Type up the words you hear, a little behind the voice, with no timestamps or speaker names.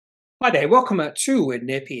Hi there, welcome to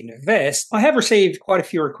Kneppy Invest. I have received quite a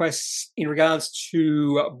few requests in regards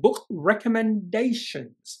to book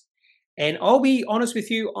recommendations. And I'll be honest with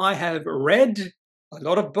you, I have read a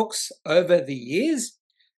lot of books over the years.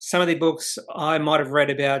 Some of the books I might have read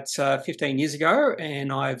about 15 years ago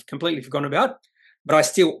and I've completely forgotten about, but I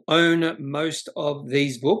still own most of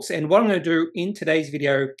these books. And what I'm going to do in today's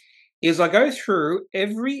video is I go through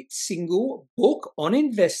every single book on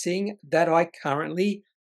investing that I currently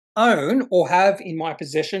own or have in my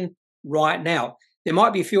possession right now. There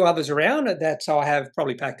might be a few others around that I have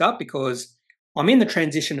probably packed up because I'm in the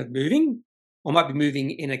transition of moving. I might be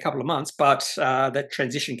moving in a couple of months, but that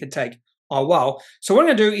transition can take a while. So what I'm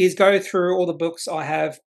going to do is go through all the books I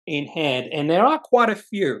have in hand, and there are quite a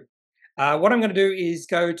few. What I'm going to do is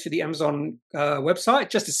go to the Amazon website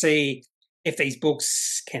just to see if these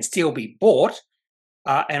books can still be bought.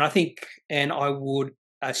 And I would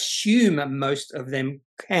assume most of them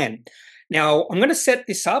can. Now, I'm going to set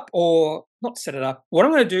this up, or not set it up. What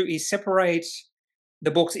I'm going to do is separate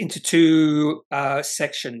the books into two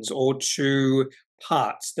sections or two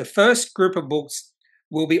parts. The first group of books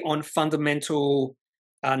will be on fundamental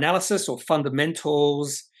analysis or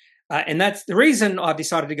fundamentals. And that's the reason I've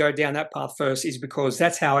decided to go down that path first, is because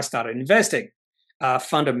that's how I started investing.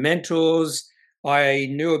 Fundamentals, I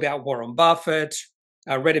knew about Warren Buffett,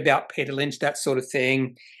 I read about Peter Lynch, that sort of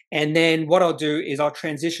thing. And then what I'll do is I'll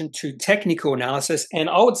transition to technical analysis. And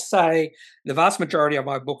I would say the vast majority of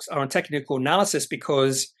my books are on technical analysis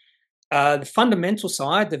because the fundamental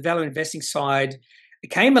side, the value investing side,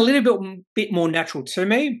 became a little bit more natural to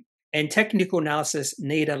me. And technical analysis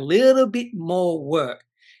need a little bit more work.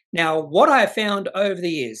 Now, what I have found over the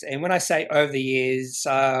years, and when I say over the years,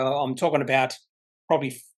 I'm talking about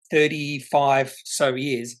probably 35 so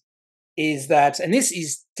years, is that, and this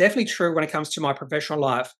is definitely true when it comes to my professional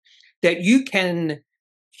life, that you can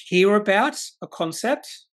hear about a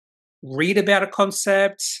concept, read about a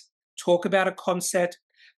concept, talk about a concept,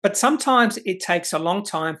 but sometimes it takes a long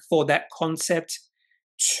time for that concept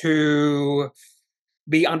to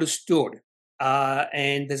be understood.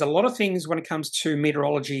 And there's a lot of things when it comes to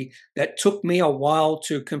meteorology that took me a while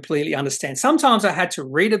to completely understand. Sometimes I had to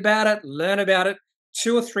read about it, learn about it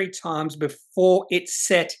 2 or 3 times before it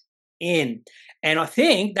set in. And I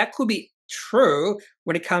think that could be true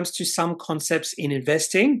when it comes to some concepts in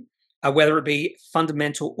investing, whether it be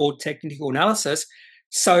fundamental or technical analysis.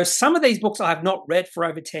 So some of these books I have not read for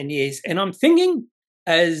over 10 years. And I'm thinking,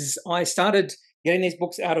 as I started getting these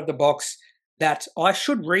books out of the box, that I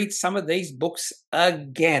should read some of these books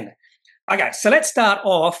again. Okay, so let's start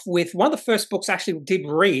off with one of the first books I actually did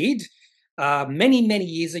read many, many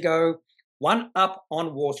years ago, One Up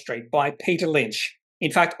on Wall Street by Peter Lynch.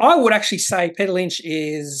 In fact, I would actually say Peter Lynch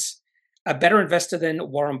is a better investor than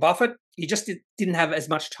Warren Buffett. He just didn't have as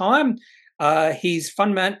much time. His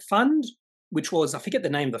fund, which was, I forget the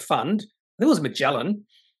name of the fund, I think it was Magellan.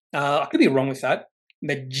 I could be wrong with that.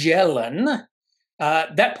 Magellan.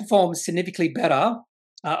 That performed significantly better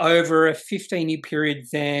over a 15-year period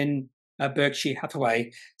than Berkshire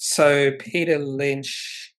Hathaway. So Peter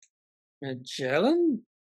Lynch, Magellan?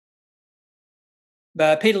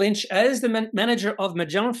 Peter Lynch, as the manager of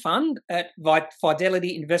Magellan Fund at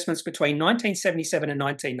Fidelity Investments between 1977 and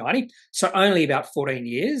 1990, so only about 14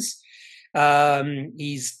 years.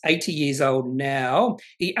 He's 80 years old now.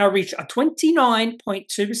 He averaged a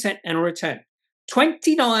 29.2% annual return.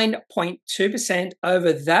 29.2%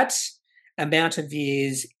 over that amount of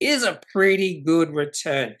years is a pretty good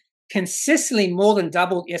return. Consistently more than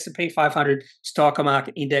doubled the S&P 500 stock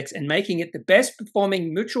market index and making it the best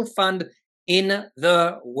performing mutual fund in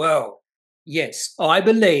the world. Yes, I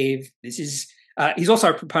believe this is, he's also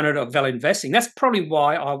a proponent of value investing. That's probably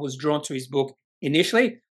why I was drawn to his book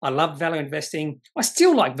initially. I love value investing. I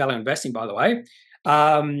still like value investing, by the way.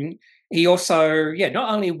 He also, not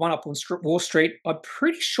only One Up on Wall Street, I'm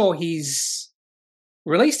pretty sure he's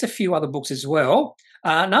released a few other books as well.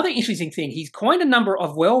 Another interesting thing, he's coined a number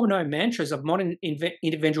of well-known mantras of modern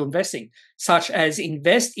individual investing, such as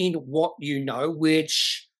invest in what you know,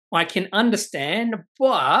 which I can understand,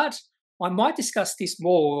 but I might discuss this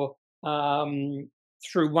more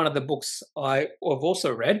through one of the books I've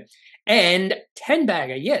also read. And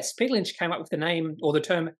 10-bagger, yes, Peter Lynch came up with the name or the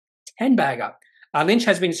term 10-bagger. Lynch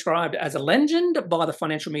has been described as a legend by the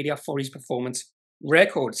financial media for his performance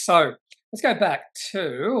record. So let's go back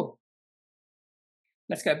to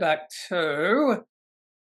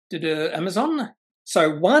Amazon.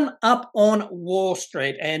 So One Up on Wall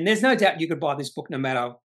Street, and there's no doubt you could buy this book no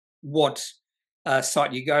matter what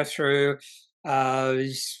site you go through. So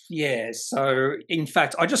in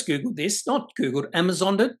fact, I just Googled this, not Googled,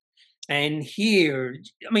 Amazoned it, And here,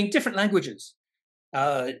 I mean, different languages.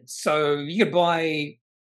 So you could buy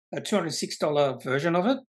a $206 version of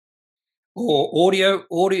it, or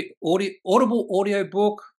Audible audio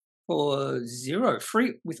book for $0,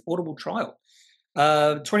 free with Audible trial.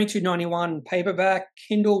 $22.91 paperback,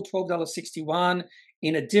 Kindle $12.61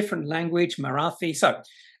 in a different language, Marathi. So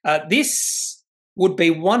this would be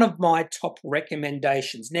one of my top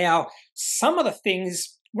recommendations. Now, some of the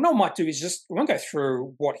things, what I might do is we won't go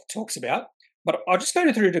through what he talks about, but I'll just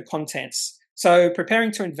go through the contents. So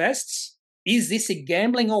preparing to invest, is this a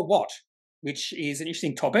gambling or what? Which is an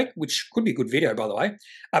interesting topic, which could be a good video, by the way.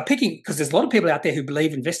 Because there's a lot of people out there who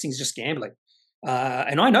believe investing is just gambling.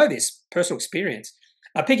 And I know this, personal experience.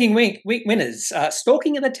 Picking winners,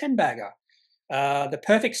 stalking in the 10-bagger, the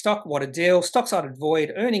perfect stock, what a deal, stocks I'd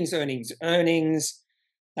avoid, earnings,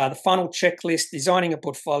 the final checklist, designing a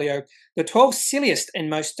portfolio, the 12 silliest and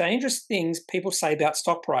most dangerous things people say about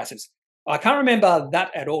stock prices. I can't remember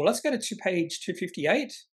that at all. Let's go to page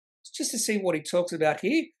 258 just to see what he talks about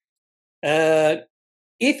here.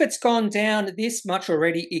 If it's gone down this much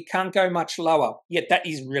already, it can't go much lower. Yet that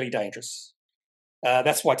is really dangerous.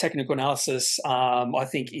 That's why technical analysis, I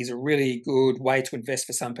think, is a really good way to invest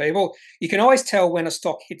for some people. You can always tell when a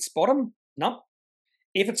stock hits bottom. No.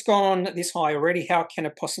 If it's gone this high already, how can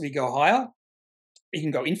it possibly go higher? It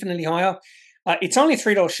can go infinitely higher. It's only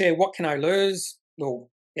 $3 share. What can I lose?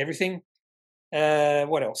 Well, everything.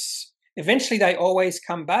 What else? Eventually, they always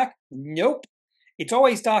come back. Nope. It's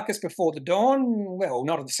always darkest before the dawn. Well,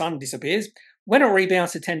 not if the sun disappears. When it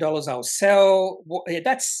rebounds to $10, I'll sell.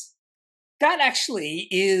 That actually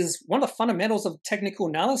is one of the fundamentals of technical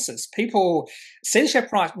analysis. People see the share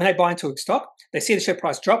price when they buy into a stock, they see the share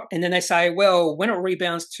price drop, and then they say, well, when it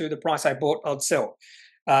rebounds to the price I bought, I'll sell.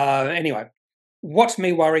 Anyway, what's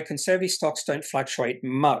me worry? Conservative stocks don't fluctuate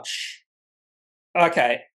much.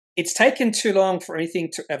 Okay, it's taken too long for anything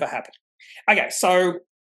to ever happen. Okay, so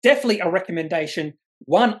definitely a recommendation,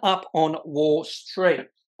 one up on Wall Street.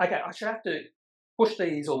 Okay, I should have to push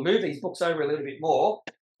these or move these books over a little bit more,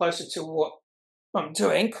 closer to what I'm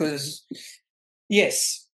doing, because,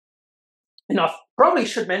 yes. And I probably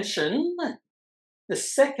should mention the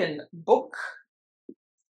second book,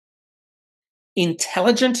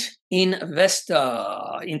 Intelligent Investor.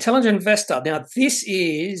 Intelligent Investor. Now, this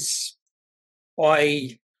is,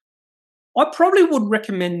 I probably would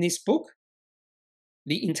recommend this book,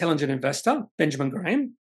 The Intelligent Investor, Benjamin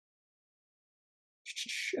Graham.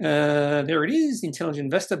 There it is, Intelligent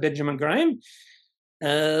Investor, Benjamin Graham.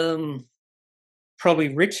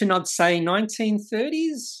 Probably written, I'd say,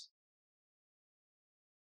 1930s.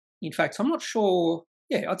 In fact, I'm not sure.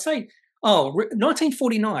 Yeah, I'd say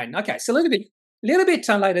 1949. Okay, so a little bit later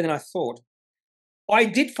than I thought. I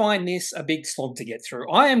did find this a big slog to get through.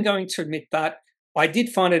 I am going to admit that I did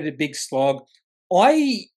find it a big slog.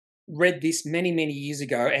 I read this many, many years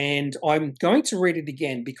ago, and I'm going to read it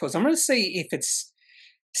again because I'm going to see if it's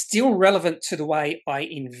still relevant to the way I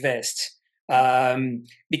invest.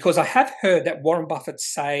 Because I have heard that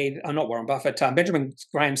Benjamin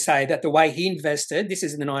Graham say that the way he invested, this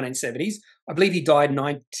is in the 1970s, I believe he died in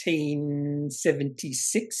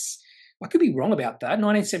 1976. I could be wrong about that.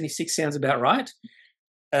 1976 sounds about right.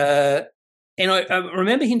 And I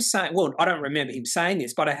remember him saying, well, I don't remember him saying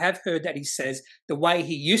this, but I have heard that he says the way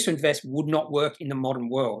he used to invest would not work in the modern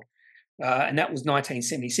world. And that was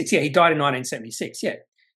 1976. Yeah, he died in 1976. Yeah,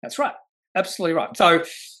 that's right. Absolutely right. So,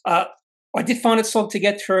 I did find it slog to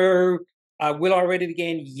get through. Will I read it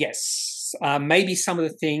again? Yes. Maybe some of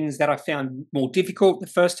the things that I found more difficult the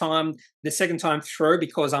first time, the second time through,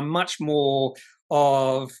 because I'm much more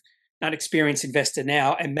of an experienced investor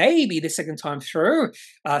now. And maybe the second time through,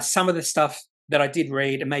 some of the stuff that I did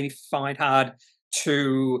read and maybe find hard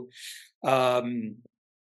found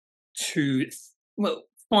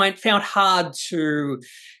hard to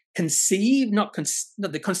conceive,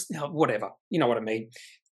 whatever, you know what I mean.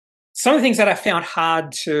 Some of the things that I found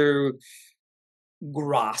hard to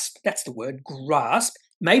grasp, that's the word, grasp,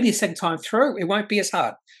 maybe a second time through, it won't be as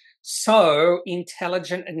hard. So,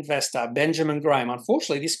 Intelligent Investor, Benjamin Graham.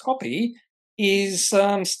 Unfortunately, this copy is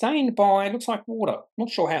stained by, looks like water. Not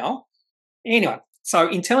sure how. Anyway, so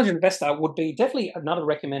Intelligent Investor would be definitely another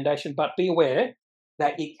recommendation, but be aware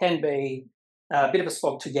that it can be a bit of a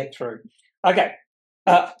slog to get through. Okay.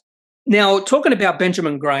 Now, talking about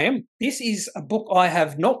Benjamin Graham, this is a book I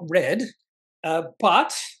have not read,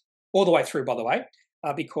 but all the way through, by the way,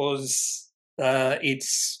 because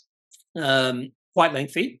it's quite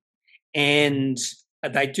lengthy, and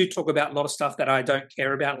they do talk about a lot of stuff that I don't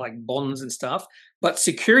care about, like bonds and stuff. But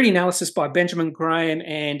Security Analysis by Benjamin Graham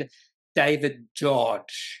and David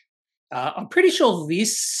Dodge. I'm pretty sure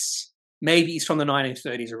this maybe it's from the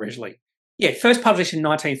 1930s originally. Yeah, first published in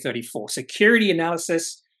 1934. Security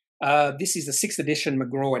Analysis. This is the 6th edition,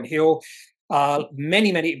 McGraw and Hill.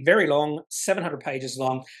 Many, very long, 700 pages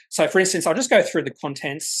long. So, for instance, I'll just go through the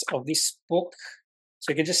contents of this book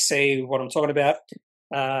so you can just see what I'm talking about.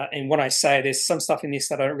 And when I say there's some stuff in this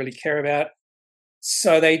that I don't really care about.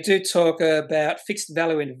 So they do talk about fixed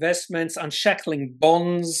value investments, unshackling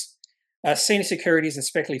bonds, senior securities and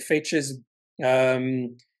speculative features. I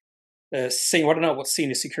don't know what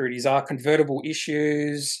senior securities are, convertible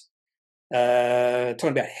issues, talking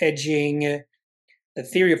about hedging, the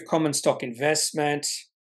theory of common stock investment,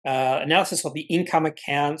 analysis of the income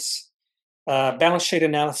accounts, balance sheet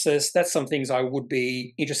analysis. That's some things I would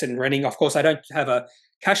be interested in reading. Of course, I don't have a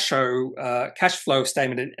cash flow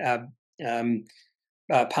statement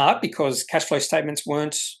part because cash flow statements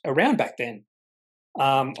weren't around back then.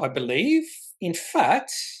 I believe, in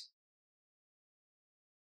fact,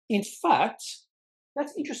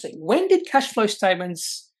 that's interesting. When did cash flow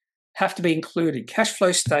statements have to be included? Cash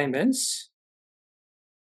flow statements,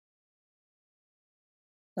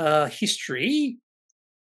 history.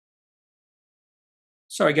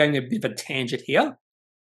 Sorry, going a bit of a tangent here.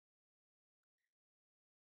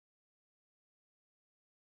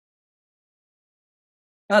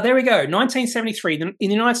 There we go. 1973. In the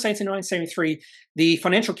United States in 1973, the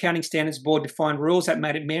Financial Accounting Standards Board defined rules that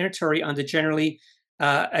made it mandatory under generally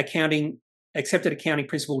accepted accounting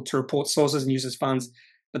principle to report sources and uses funds.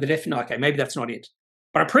 But okay, maybe that's not it.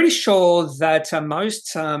 But I'm pretty sure that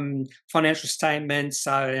most financial statements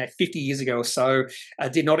 50 years ago or so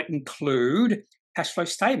did not include cash flow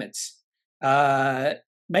statements.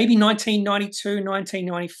 Maybe 1992,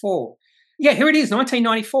 1994. Yeah, here it is,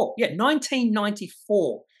 1994. Yeah,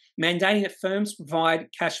 1994, mandating that firms provide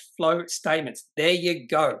cash flow statements. There you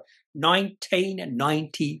go,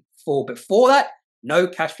 1994. Before that, no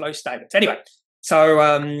cash flow statements. Anyway,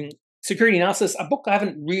 so security analysis, a book I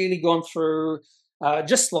haven't really gone through,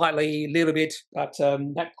 just slightly, a little bit, but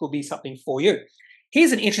that could be something for you.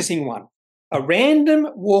 Here's an interesting one. A random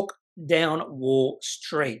walk down Wall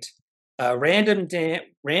Street. Random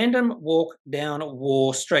walk down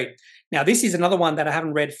Wall Street. Now, this is another one that I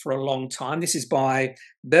haven't read for a long time. This is by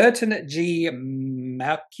Burton G.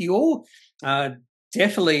 McCullough.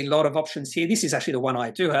 Definitely a lot of options here. This is actually the one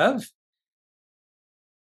I do have.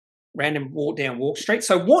 Random walk down Wall Street.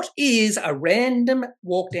 So what is a random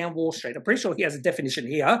walk down Wall Street? I'm pretty sure he has a definition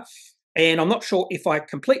here, and I'm not sure if I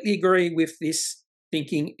completely agree with this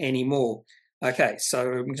thinking anymore. Okay, so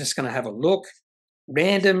I'm just going to have a look.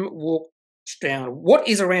 Random walk down. What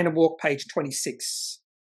is a random walk? Page 26.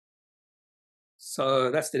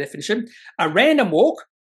 So that's the definition. A random walk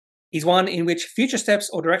is one in which future steps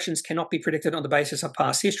or directions cannot be predicted on the basis of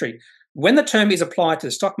past history. When the term is applied to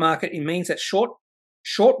the stock market, it means that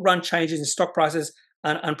short-run changes in stock prices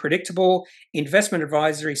are unpredictable. Investment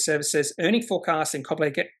advisory services, earning forecasts, and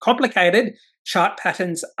complicated chart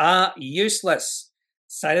patterns are useless.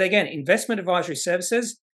 Say that again. Investment advisory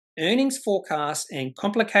services, earnings forecasts, and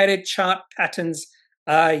complicated chart patterns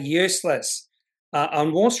are useless.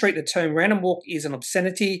 On Wall Street, the term random walk is an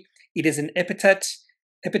obscenity. It is an epithet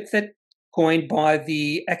coined by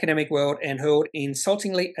the academic world and hurled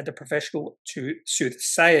insultingly at the professional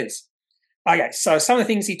soothsayers. Okay, so some of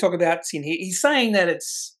the things he talks about in here, he's saying that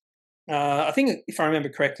it's, I think if I remember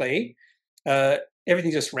correctly,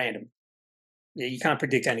 everything's just random. Yeah, you can't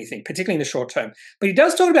predict anything, particularly in the short term. But he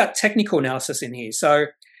does talk about technical analysis in here. So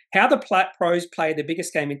how the pros play the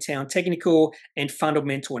biggest game in town, technical and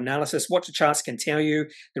fundamental analysis, what the charts can tell you,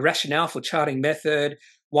 the rationale for charting method,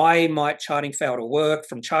 why might charting fail to work,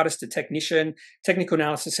 from chartist to technician, technical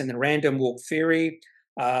analysis, and the random walk theory.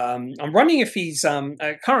 I'm wondering if he's,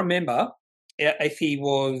 I can't remember if he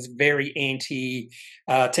was very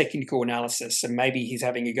anti-technical analysis, and maybe he's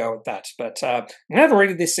having a go at that. But I'm going to have a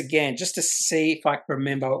read of this again just to see if I can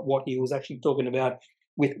remember what he was actually talking about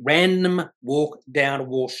with random walk down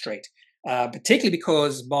Wall Street, particularly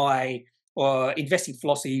because my investing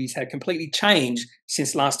philosophies have completely changed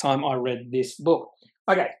since last time I read this book.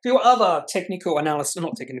 Okay, a few other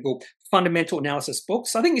fundamental analysis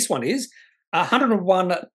books. I think this one is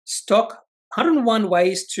 101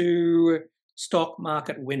 Ways to Stock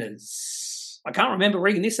Market Winners. I can't remember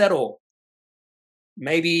reading this at all.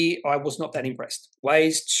 Maybe I was not that impressed.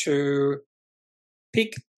 Ways to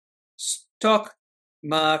pick stock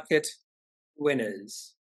market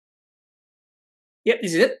winners. Yep,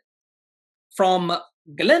 this is it. From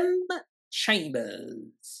Gillham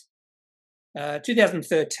Chambers.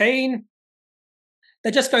 2013.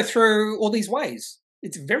 They just go through all these ways.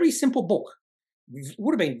 It's a very simple book. It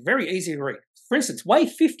would have been very easy to read. For instance, way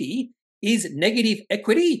 50 is negative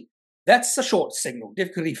equity. That's a short signal.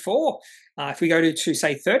 Difficulty 4. If we go to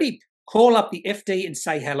say 30, call up the FD and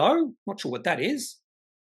say hello. Not sure what that is.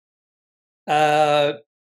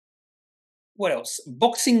 What else?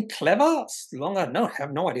 Boxing clever. Longer. No, I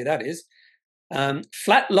have no idea that is.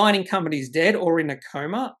 Flatlining companies dead or in a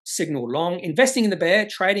coma. Signal long. Investing in the bear,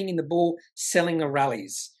 trading in the bull, selling the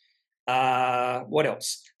rallies. What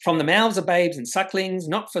else? From the mouths of babes and sucklings,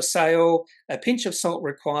 not for sale, a pinch of salt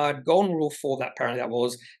required, golden rule 4, that apparently that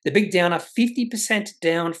was. The big downer, 50%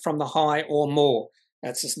 down from the high or more.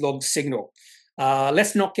 That's this log signal.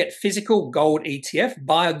 Let's not get physical, gold ETF,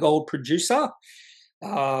 buy a gold producer.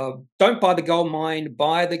 Don't buy the gold mine,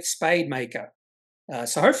 buy the spade maker.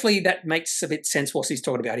 So hopefully that makes a bit sense what he's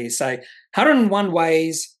talking about here. Say 101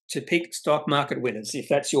 ways to pick stock market winners, if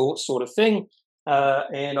that's your sort of thing.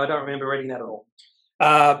 And I don't remember reading that at all.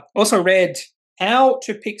 Also read How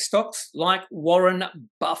to Pick Stocks Like Warren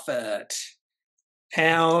Buffett.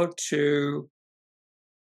 How to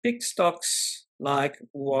Pick Stocks Like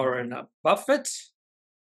Warren Buffett.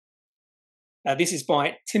 This is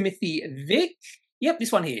by Timothy Vick. Yep,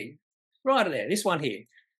 this one here. Right there, this one here.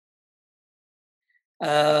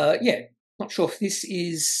 Yeah, not sure if this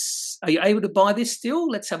is... Are you able to buy this still?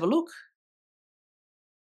 Let's have a look.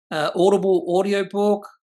 Audible audiobook.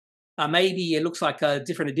 Maybe it looks like a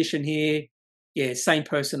different edition here. Yeah, same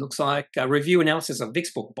person, looks like. Review analysis of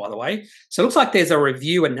Vic's book, by the way. So it looks like there's a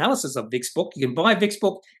review analysis of Vic's book. You can buy Vic's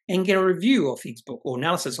book and get a review of his book or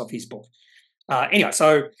analysis of his book. Anyway,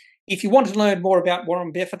 so if you want to learn more about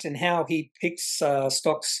Warren Buffett and how he picks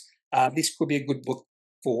stocks, this could be a good book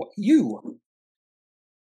for you.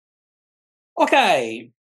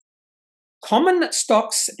 Okay. Common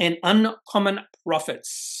stocks and uncommon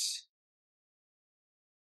profits.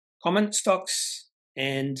 Common stocks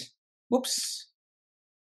and, whoops.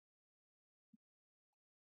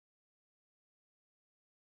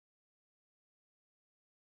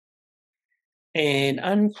 And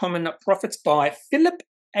Uncommon Profits by Philip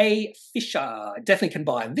A. Fisher. Definitely can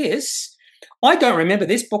buy this. I don't remember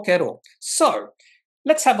this book at all. So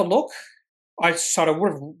let's have a look. I sort of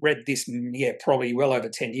would have read this, yeah, probably well over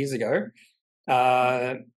 10 years ago.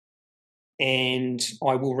 And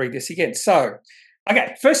I will read this again. So,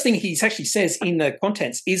 okay, first thing he actually says in the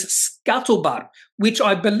contents is scuttlebutt, which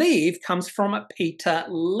I believe comes from Peter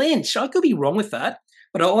Lynch. I could be wrong with that,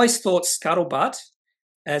 but I always thought scuttlebutt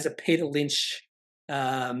as a Peter Lynch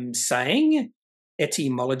saying,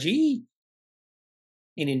 etymology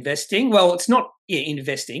in investing. Well, it's not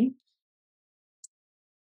investing.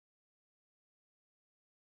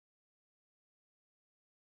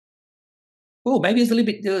 Oh, maybe it's a little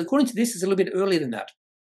bit, according to this, it's a little bit earlier than that.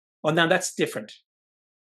 Oh, no, that's different.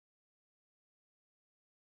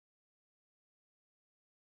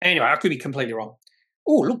 Anyway, I could be completely wrong.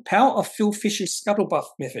 Oh, look, Power of Phil Fisher's Scuttlebutt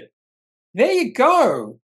Method. There you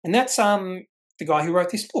go. And that's the guy who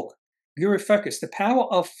wrote this book, Guru Focus, The Power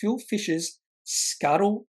of Phil Fisher's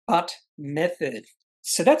Scuttlebutt Method.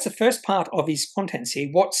 So that's the first part of his contents here,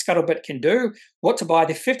 what Scuttlebutt can do, what to buy,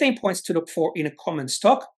 the 15 points to look for in a common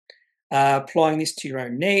stock, applying this to your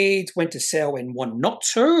own needs, when to sell and when not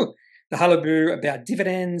to, the hullaboo about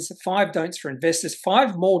dividends, 5 don'ts for investors,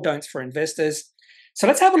 5 more don'ts for investors. So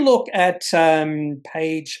let's have a look at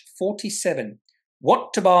page 47.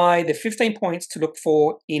 What to buy, the 15 points to look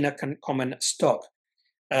for in a common stock.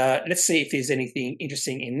 Let's see if there's anything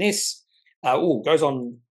interesting in this. Goes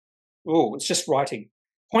on. It's just writing.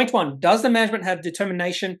 Point 1, does the management have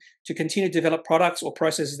determination to continue to develop products or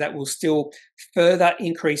processes that will still further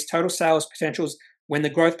increase total sales potentials when the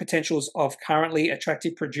growth potentials of currently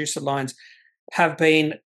attractive producer lines have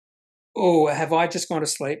been, have I just gone to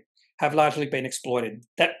sleep? Have largely been exploited.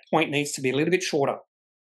 That point needs to be a little bit shorter.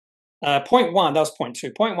 Point 1, that was point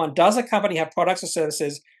 2. Point 1, does a company have products or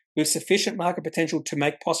services with sufficient market potential to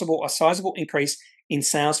make possible a sizable increase in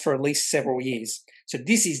sales for at least several years? So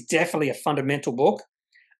this is definitely a fundamental book.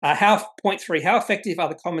 Point 3, how effective are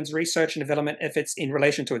the Commons research and development efforts in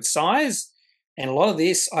relation to its size? And a lot of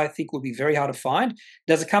this, I think, will be very hard to find.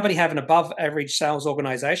 Does a company have an above-average sales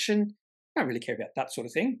organization? I don't really care about that sort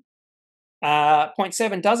of thing. Point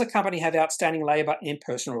 7, does a company have outstanding labor and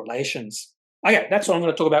personal relations? Okay, that's what I'm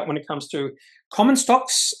going to talk about when it comes to common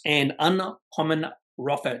stocks and uncommon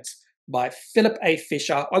profits by Philip A.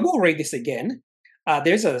 Fisher. I will read this again.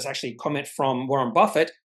 There's actually a comment from Warren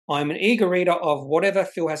Buffett. I'm an eager reader of whatever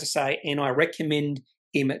Phil has to say, and I recommend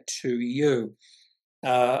him to you.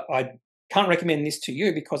 I can't recommend this to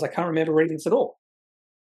you because I can't remember reading this at all.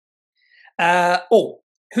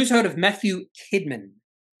 Who's heard of Matthew Kidman?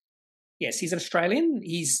 Yes, he's an Australian.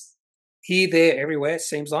 He's here, there, everywhere, it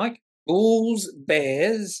seems like. Bulls,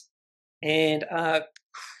 Bears, and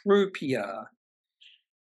Croupier.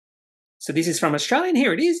 So this is from Australian.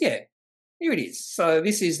 Here it is. Yeah, here it is. So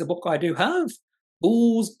this is the book I do have.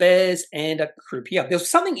 Bulls, Bears, and a Croupier. There's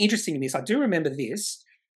something interesting in this. I do remember this.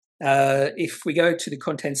 If we go to the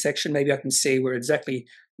content section, maybe I can see exactly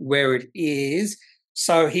where it is.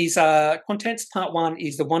 So his contents, part 1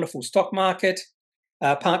 is the wonderful stock market.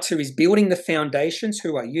 Part 2 is building the foundations.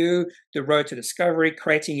 Who are you? The road to discovery,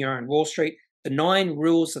 creating your own Wall Street, the 9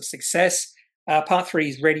 rules of success. Part 3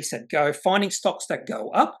 is ready, set, go, finding stocks that go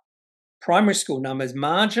up, primary school numbers,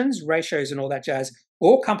 margins, ratios, and all that jazz.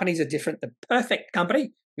 All companies are different. The perfect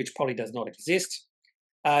company, which probably does not exist.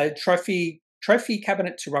 Trophy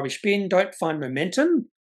cabinet to rubbish bin. Don't find momentum.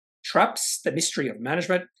 Traps, the mystery of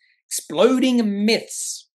management. Exploding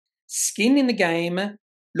myths. Skin in the game.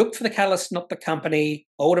 Look for the catalyst, not the company.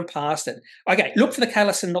 Old and past it. Okay, look for the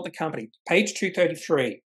catalyst and not the company. Page 233.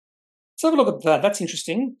 Let's have a look at that. That's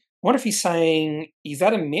interesting. What if he's saying, is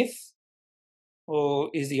that a myth or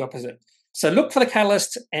is the opposite? So look for the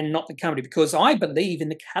catalyst and not the company, because I believe in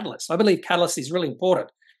the catalyst. I believe catalyst is really important.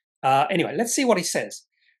 Anyway, let's see what he says.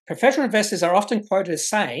 Professional investors are often quoted as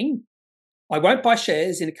saying, I won't buy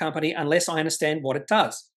shares in a company unless I understand what it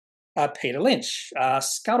does. Peter Lynch,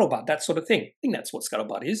 Scuttlebutt, that sort of thing. I think that's what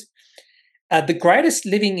Scuttlebutt is. The greatest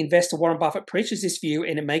living investor, Warren Buffett, preaches this view,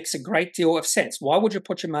 and it makes a great deal of sense. Why would you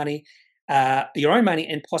put your money, your own money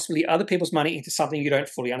and possibly other people's money into something you don't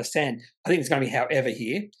fully understand? I think there's going to be however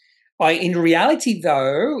here. In reality,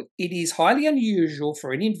 though, it is highly unusual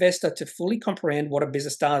for an investor to fully comprehend what a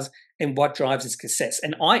business does and what drives its success.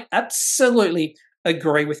 And I absolutely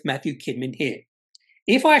agree with Matthew Kidman here.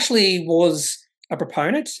 If I actually was a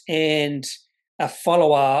proponent and a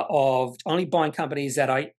follower of only buying companies that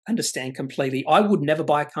I understand completely, I would never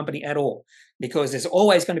buy a company at all, because there's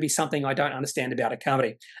always going to be something I don't understand about a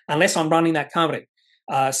company unless I'm running that company.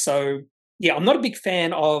 So, I'm not a big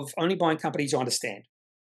fan of only buying companies you understand.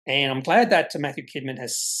 And I'm glad that Matthew Kidman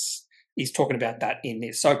is talking about that in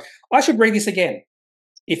this. So I should read this again.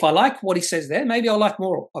 If I like what he says there, maybe I'll like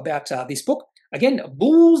more about this book. Again,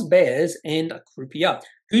 Bulls, Bears, and a Croupier.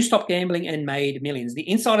 Who stopped gambling and made millions? The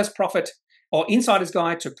Insider's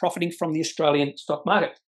Guide to Profiting from the Australian Stock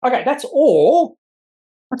Market. Okay, that's all.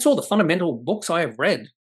 That's all the fundamental books I have read.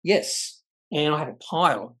 Yes, and I have a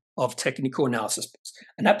pile of technical analysis books.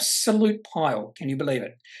 An absolute pile. Can you believe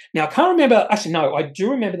it? Now, I can't remember. Actually, no, I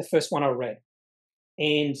do remember the first one I read.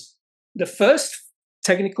 And the first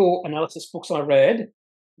technical analysis books I read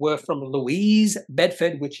were from Louise,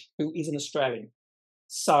 Bedford, who is an Australian.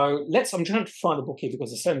 So I'm trying to find the book here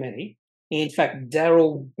because there's so many. In fact,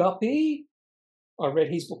 Darryl Guppy, I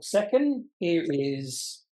read his book second. Here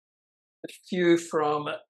is a few from,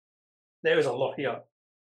 there is a lot here.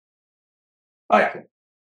 Oh, yeah.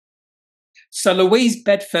 So Louise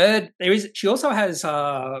Bedford, she also has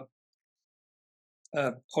a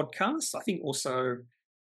podcast. I think also,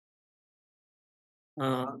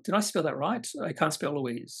 did I spell that right? I can't spell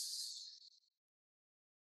Louise.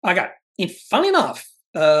 Okay. Funny enough,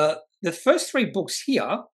 the first 3 books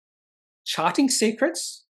here, Charting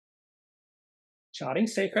Secrets,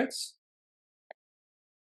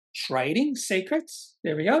 Trading Secrets,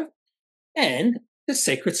 there we go, and The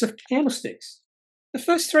Secrets of Candlesticks. The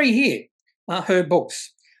first 3 here are her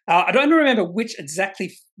books. I don't remember which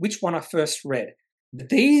one I first read, but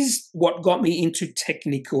these what got me into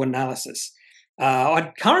technical analysis.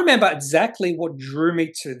 I can't remember exactly what drew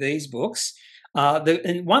me to these books.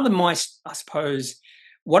 And one of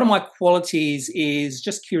my qualities is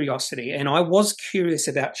just curiosity, and I was curious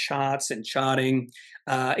about charts and charting,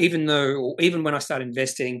 even when I started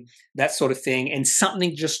investing, that sort of thing, and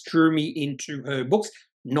something just drew me into her books.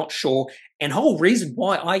 Not sure. And the whole reason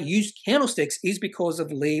why I used candlesticks is because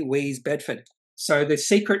of Louise Bedford. So The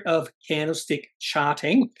Secret of Candlestick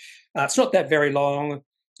Charting. It's not that very long.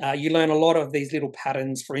 You learn a lot of these little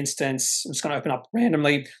patterns. For instance, I'm just going to open up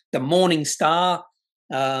randomly the Morning Star.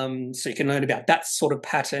 So you can learn about that sort of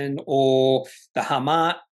pattern, or the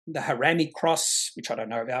Harami cross, which I don't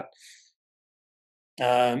know about.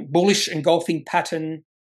 Bullish engulfing pattern.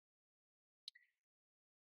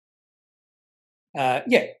 Where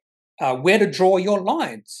to draw your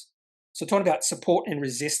lines. So talking about support and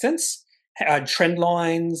resistance, trend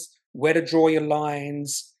lines, where to draw your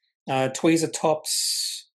lines, tweezer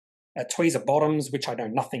tops, tweezer bottoms, which I know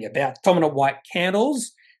nothing about, dominant white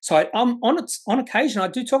candles. So on occasion, I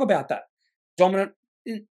do talk about that. Dominant,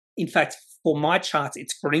 in fact, for my charts,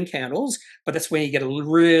 it's green candles, but that's where you get a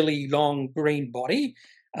really long green body.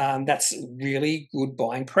 That's really good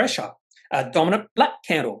buying pressure. Dominant black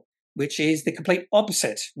candle, which is the complete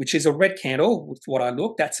opposite, which is a red candle with what I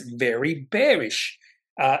look. That's very bearish.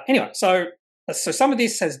 Anyway, so So some of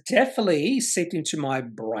this has definitely seeped into my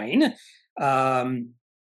brain.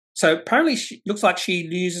 So apparently looks like she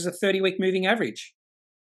uses a 30-week moving average.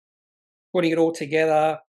 Putting it all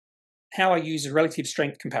together, how I use a relative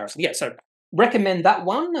strength comparison. Yeah, so recommend that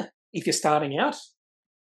one if you're starting out.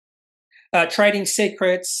 Trading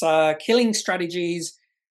secrets, killing strategies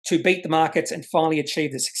to beat the markets and finally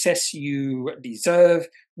achieve the success you deserve.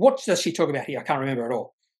 What does she talk about here? I can't remember at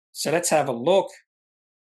all. So let's have a look.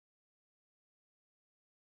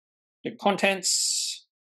 The contents,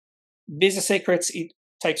 business secrets, it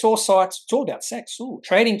takes all sites. It's all about sex. Ooh,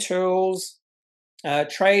 trading tools,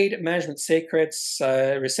 trade management secrets,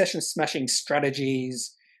 recession smashing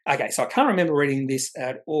strategies. Okay, so I can't remember reading this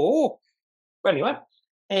at all. But anyway,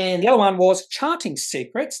 and the other one was charting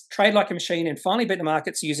secrets, trade like a machine, and finally beat the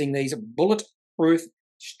markets using these bulletproof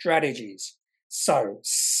strategies. So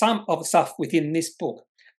some of the stuff within this book,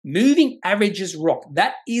 moving averages rock.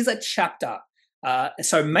 That is a chapter.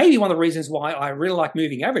 So maybe one of the reasons why I really like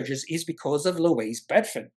moving averages is because of Louise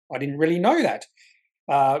Bedford. I didn't really know that.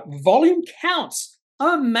 Volume counts.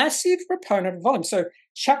 I'm a massive proponent of volume. So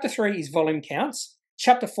chapter 3 is volume counts.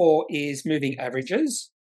 Chapter 4 is moving averages.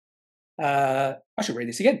 I should read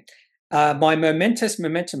this again. My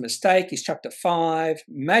momentum mistake is chapter 5.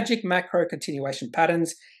 Magic macro continuation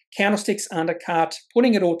patterns. Candlesticks undercut.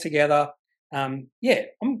 Putting it all together. Yeah,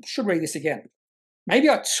 I should read this again. Maybe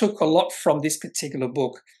I took a lot from this particular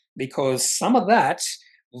book because some of that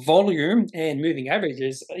volume and moving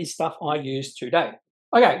averages is stuff I use today.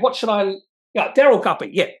 Okay, what should I... Yeah, Daryl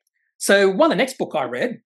Guppy, yeah. So one of the next book I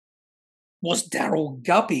read was Daryl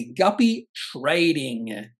Guppy, Guppy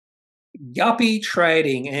Trading. Guppy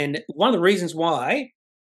Trading. And one of the reasons why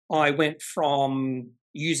I went from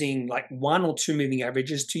using like 1 or 2 moving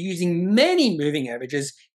averages to using many moving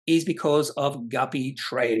averages is because of Guppy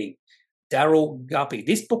Trading. Daryl Guppy.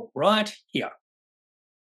 This book right here.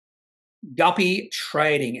 Guppy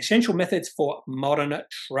Trading, Essential Methods for Modern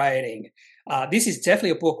Trading. This is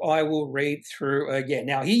definitely a book I will read through again.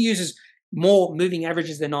 Now, he uses more moving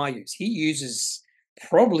averages than I use. He uses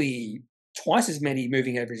probably twice as many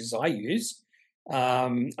moving averages I use.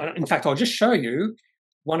 In fact, I'll just show you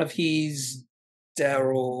one of his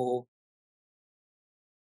Daryl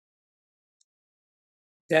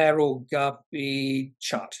Guppy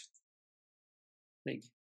chart.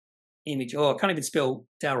 Image. Oh, I can't even spell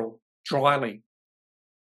Daryl. Dryly.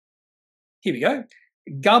 Here we go.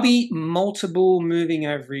 Guppy multiple moving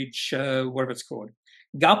average, whatever it's called.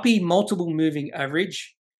 Guppy multiple moving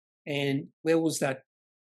average. And where was that?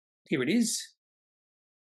 Here it is.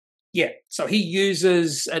 Yeah, so he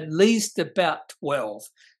uses at least about 12.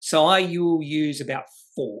 So I will use about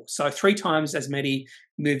 4. So 3 times as many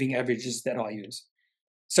moving averages that I use.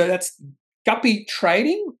 So that's Guppy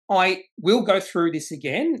Trading. I will go through this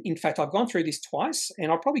again. In fact, I've gone through this twice,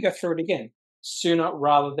 and I'll probably go through it again sooner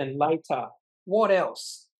rather than later. What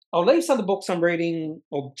else? I'll leave some of the books I'm reading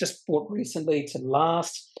or just bought recently to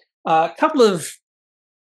last. A couple of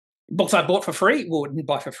books I bought for free, well, didn't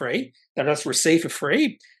buy for free, that I just received for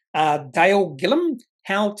free. Dale Gillham,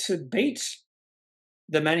 How to Beat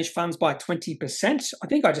the Managed Funds by 20%. I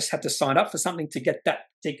think I just had to sign up for something to get that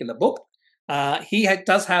particular book. He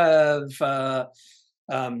does have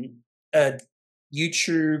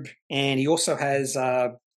YouTube, and he also has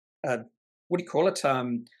what do you call it?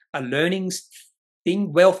 A learnings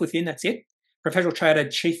thing, Wealth Within. That's it. Professional Trader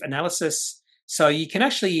Chief Analysis. So you can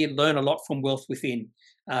actually learn a lot from Wealth Within.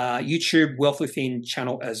 YouTube Wealth Within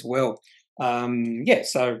channel as well. Yeah,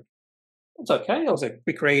 so it's okay. That was a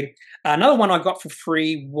quick read. Another one I got for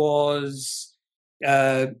free was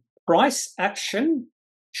Price Action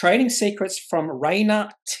Trading Secrets from Rayner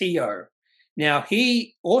Teo. Now,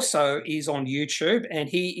 he also is on YouTube, and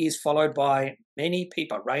he is followed by many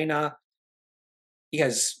people. Rayner, he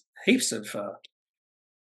has heaps of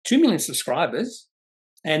 2 million subscribers.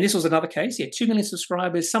 And this was another case. He had 2 million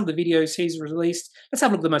subscribers. Some of the videos he's released. Let's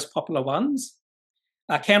have a look at the most popular ones.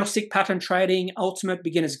 Candlestick Pattern Trading, Ultimate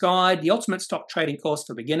Beginner's Guide, the Ultimate Stock Trading Course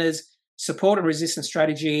for Beginners, Support and Resistance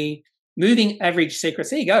Strategy, Moving Average Secrets.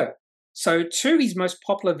 There you go. So 2 of his most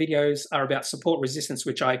popular videos are about support resistance,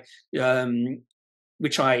 which I'm a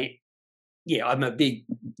big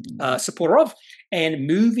supporter of, and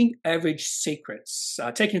Moving Average Secrets,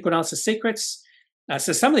 Technical Analysis Secrets.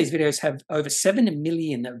 So some of these videos have over 7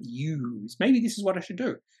 million views. Maybe this is what I should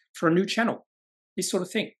do for a new channel, this sort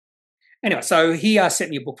of thing. Anyway, so he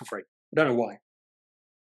sent me a book for free. I don't know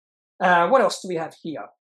why. What else do we have here?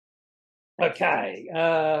 Okay.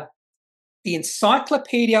 The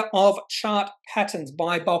Encyclopedia of Chart Patterns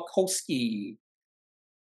by Balkowski.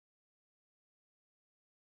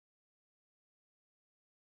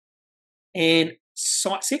 and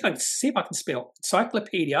see if I can spell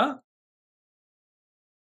Encyclopedia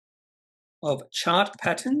of Chart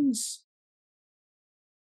Patterns.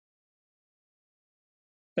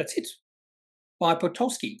 That's it, by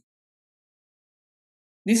Potolsky.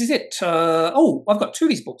 This is it. I've got two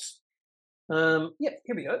of his books. Yeah,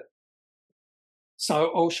 here we go.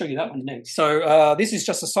 So I'll show you that one next. So this is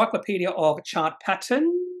just Encyclopedia of Chart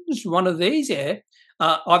Patterns, one of these, yeah.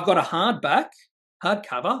 I've got a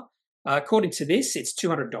hardcover. According to this, it's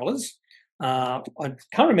 $200. I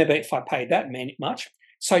can't remember if I paid that much.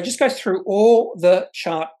 So it just goes through all the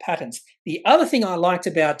chart patterns. The other thing I liked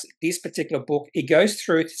about this particular book, it goes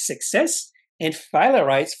through success and failure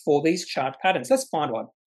rates for these chart patterns. Let's find one.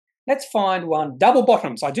 Double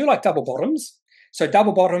bottoms. I do like double bottoms. So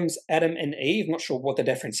double bottoms, Adam and Eve. Not sure what the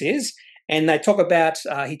difference is. And they talk about,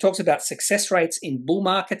 he talks about success rates in bull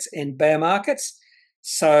markets and bear markets.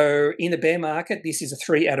 So in the bear market, this is a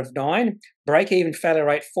 3 out of 9. Break-even failure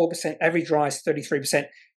rate, 4%. Average rise, 33%.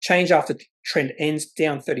 Change after trend ends,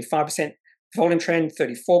 down 35%. Volume trend,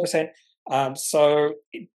 34%. So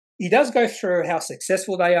he does go through how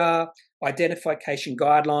successful they are, identification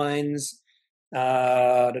guidelines,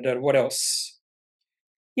 what else?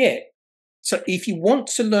 Yeah. So if you want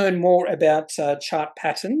to learn more about chart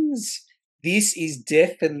patterns, this is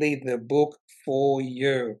definitely the book for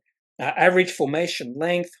you. Average formation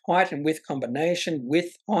length, height and width combination,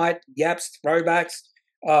 width, height, gaps, throwbacks.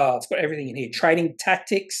 It's got everything in here. Trading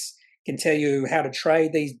tactics, can tell you how to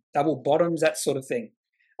trade these double bottoms, that sort of thing.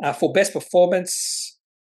 For best performance,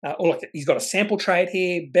 look, he's got a sample trade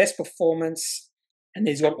here, best performance, and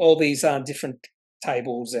he's got all these different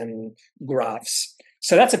tables and graphs.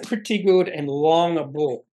 So that's a pretty good and long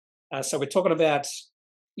book. So we're talking about,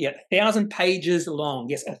 1,000 pages long.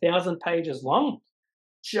 Yes, 1,000 pages long,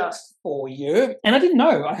 just for you. And I didn't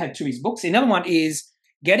know I had two of his books. Another one is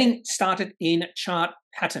Getting Started in Chart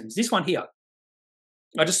Patterns. This one here.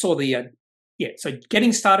 I just saw the, so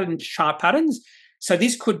Getting Started in Chart Patterns. So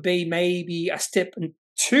this could be maybe a step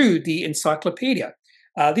to the encyclopedia.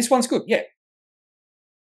 This one's good, yeah.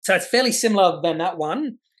 So it's fairly similar than that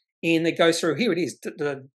one. And it goes through, here it is,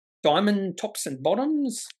 the diamond tops and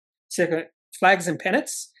bottoms, second, flags and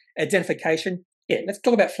pennants, identification. Yeah, let's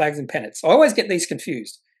talk about flags and pennants. I always get these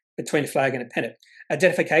confused between a flag and a pennant.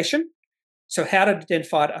 Identification, so how to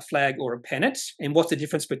identify a flag or a pennant, and what's the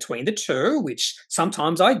difference between the two, which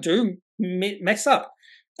sometimes I do mess up.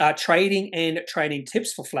 Trading and trading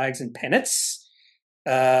tips for flags and pennants.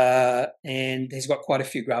 And he's got quite a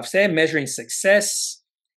few graphs there. Measuring success,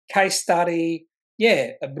 case study.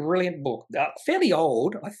 Yeah, a brilliant book. Fairly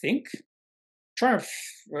old, I think.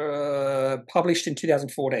 Published in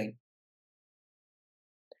 2014.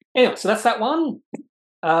 Anyway, so that's that one.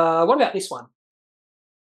 What about this one?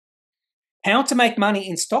 How to Make Money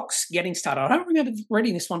in Stocks, Getting Started. I don't remember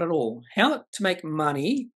reading this one at all. How to Make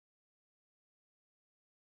Money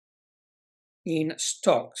in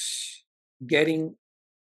Stocks, Getting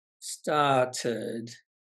Started.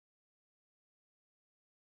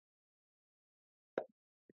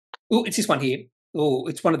 Oh, it's this one here. Oh,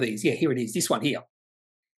 it's one of these. Yeah, here it is. This one here.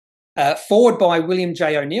 Forward by William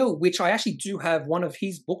J. O'Neill, which I actually do have one of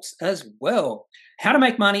his books as well. How to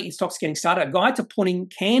Make Money in Stocks Getting Started, a guide to putting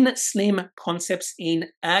can slim concepts in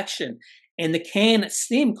action. And the can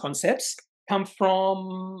slim concepts come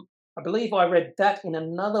from, I believe I read that in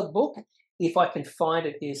another book, if I can find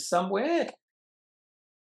it here somewhere.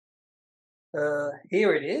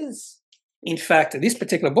 Here it is. In fact, this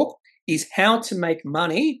particular book is How to Make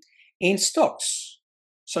Money in Stocks.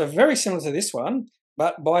 So very similar to this one,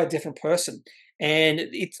 but by a different person. And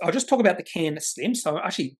I'll just talk about the can slim. So I'll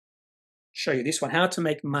actually show you this one, How to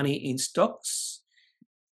Make Money in Stocks.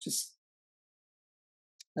 Just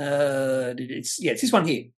it's this one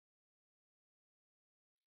here.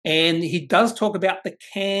 And he does talk about the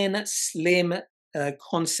can slim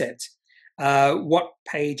concept. What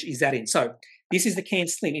page is that in? So this is the can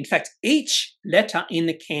slim. In fact, each letter in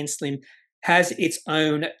the can slim has its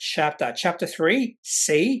own chapter. Chapter 3,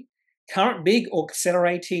 C, current big or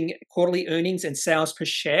accelerating quarterly earnings and sales per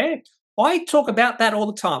share. I talk about that all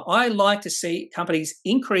the time. I like to see companies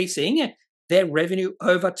increasing their revenue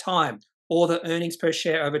over time, or the earnings per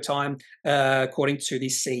share over time, according to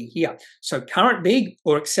this C here. So current big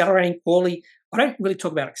or accelerating quarterly. I don't really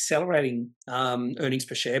talk about accelerating earnings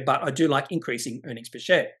per share, but I do like increasing earnings per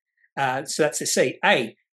share. So that's the C.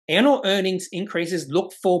 A, annual earnings increases,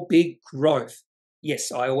 look for big growth.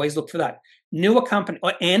 Yes, I always look for that. Newer company,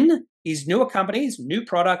 N is newer companies, new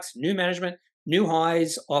products, new management, new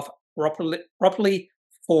highs of properly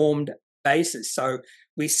formed basis. So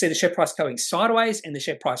we see the share price going sideways and the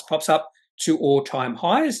share price pops up to all-time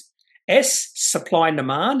highs. S, supply and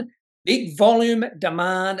demand. Big volume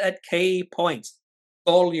demand at key points.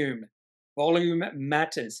 Volume. Volume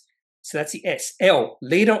matters. So that's the S. L,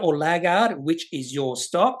 leader or laggard, which is your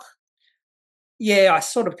stock. Yeah, I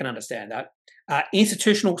sort of can understand that.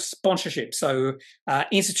 Institutional sponsorship. So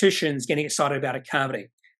institutions getting excited about a company.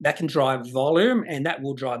 That can drive volume and that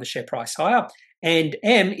will drive the share price higher. And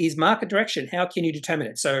M is market direction. How can you determine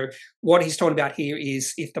it? So what he's talking about here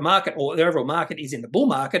is if the market or the overall market is in the bull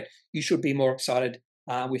market, you should be more excited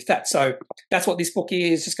with that. So that's what this book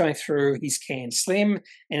is, just going through his canned slim.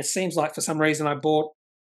 And it seems like for some reason I bought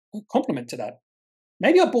a complement to that.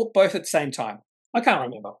 Maybe I bought both at the same time. I can't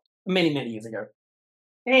remember. Many, many years ago.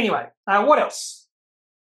 Anyway, what else?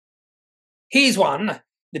 Here's one.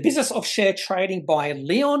 The Business of Share Trading by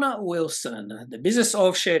Leon Wilson. The Business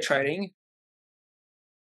of Share Trading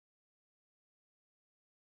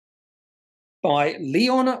by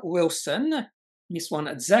Leon Wilson. This one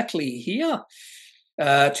exactly here.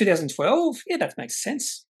 2012. Yeah, that makes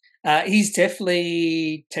sense. He's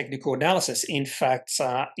definitely technical analysis. In fact,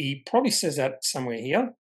 he probably says that somewhere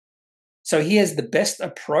here. So he has the best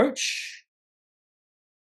approach.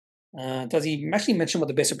 Does he actually mention what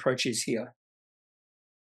the best approach is here?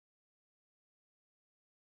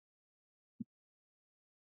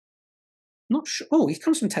 Not sure. Oh, he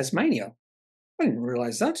comes from Tasmania. I didn't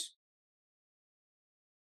realize that.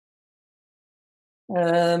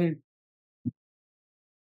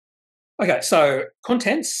 Okay, so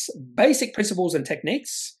contents, basic principles and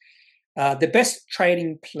techniques. The best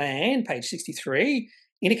trading plan, page 63.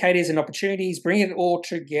 Indicators and opportunities, bring it all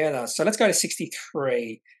together. So let's go to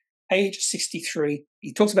 63. Page 63.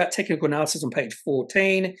 He talks about technical analysis on page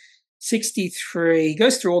 14. 63. He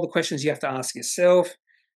goes through all the questions you have to ask yourself.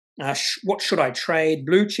 What should I trade?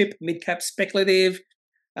 Blue chip, mid cap, speculative,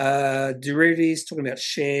 derivatives, talking about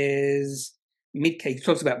shares, mid cap. He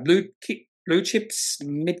talks about blue chips,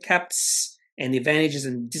 mid caps, and the advantages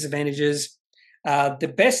and disadvantages.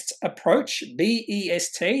 The best approach,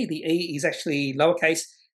 BEST, the E is actually lowercase,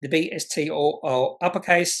 the BST or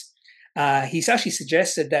uppercase. He's actually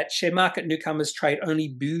suggested that share market newcomers trade only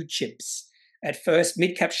blue chips. At first,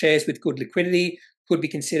 mid-cap shares with good liquidity could be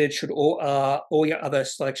considered should all your other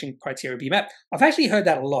selection criteria be met. I've actually heard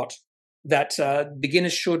that a lot, that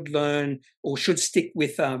beginners should learn or should stick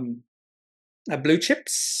with blue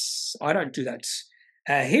chips. I don't do that.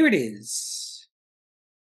 Here it is.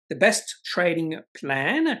 The best trading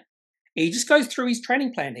plan. He just goes through his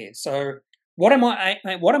trading plan here. So what am I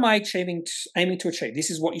aiming to achieve?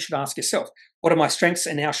 This is what you should ask yourself. What are my strengths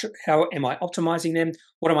and how am I optimizing them?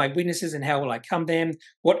 What are my weaknesses and how will I come them?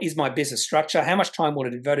 What is my business structure? How much time will I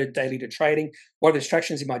devote daily to trading? What are the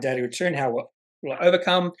distractions in my daily routine? How will I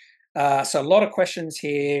overcome? So a lot of questions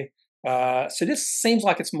here. So this seems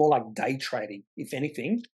like it's more like day trading, if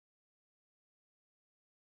anything.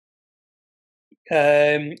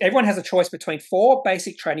 Everyone has a choice between 4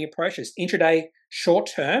 basic trading approaches: intraday,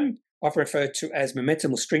 short-term, often referred to as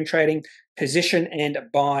momentum or string trading, position, and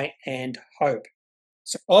buy and hope.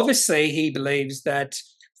 So obviously he believes that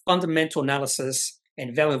fundamental analysis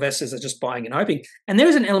and value investors are just buying and hoping. And there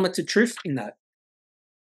is an element of truth in that.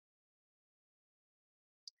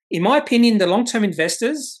 In my opinion, the long-term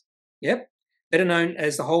investors, better known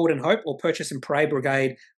as the hold and hope or purchase and pray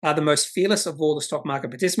brigade, are the most fearless of all the stock market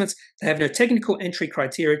participants. They have no technical entry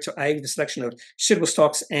criteria to aid with the selection of suitable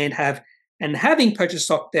stocks and having purchased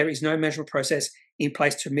stock, there is no measurement process in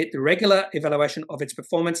place to permit the regular evaluation of its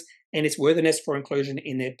performance and its worthiness for inclusion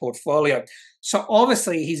in their portfolio. So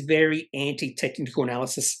obviously he's very anti-technical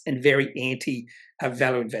analysis and very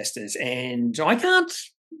anti-value investors. And I can't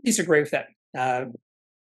disagree with that.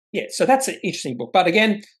 So that's an interesting book. But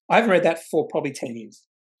again, I haven't read that for probably 10 years.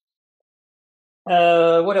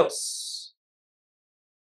 What else?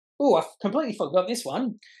 Oh, I completely forgot this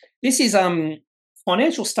one. This is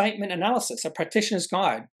financial statement analysis, a practitioner's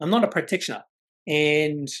guide. I'm not a practitioner,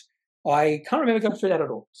 and I can't remember going through that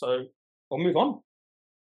at all. So I'll move on.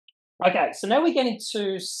 Okay, so now we get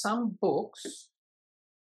into some books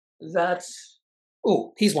that.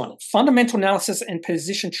 Oh, here's one. Fundamental Analysis and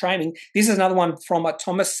Position Trading. This is another one from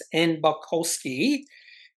Thomas N. Bukowski.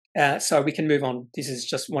 So we can move on. This is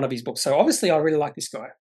just one of his books. So obviously I really like this guy.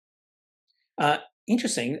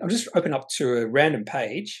 Interesting. I'll just open up to a random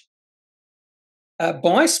page.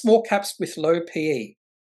 Buy small caps with low PE.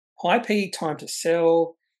 High PE time to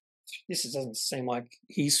sell. This doesn't seem like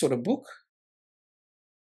his sort of book.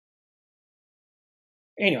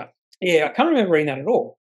 Anyway, I can't remember reading that at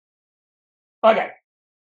all. Okay.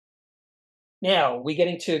 Now we're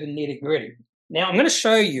getting to the nitty-gritty. Now I'm going to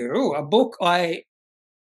show you a book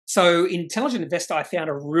So Intelligent Investor I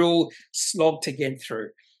found a real slog to get through.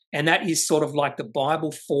 and that is sort of like the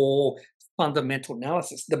Bible for fundamental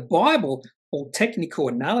analysis. The Bible for technical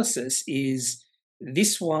analysis is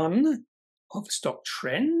this one of Stock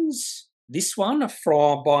Trends, this one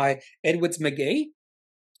by Edwards McGee.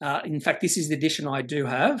 In fact, this is the edition I do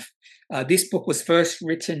have. This book was first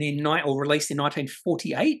written released in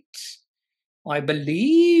 1948, I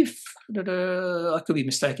believe. I could be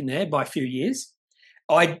mistaken there by a few years.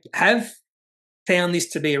 I have found this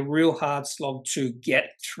to be a real hard slog to get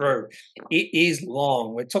through. It is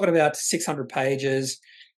long. We're talking about 600 pages.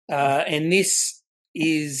 And this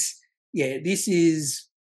is,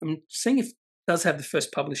 I'm seeing if it does have the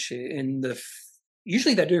first publisher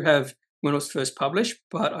usually they do have when it was first published,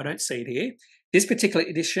 but I don't see it here. This particular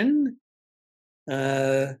edition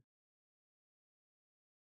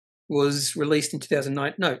was released in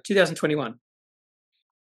 2021.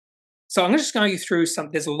 So I'm just going through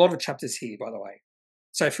there's a lot of chapters here, by the way.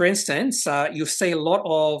 So for instance, you'll see a lot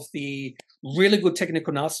of the really good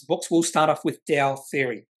technical analysis books will start off with Dow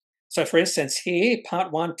theory. So for instance, here,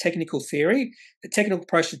 part 1, technical theory, the technical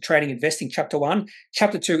approach to trading and investing, chapter 1.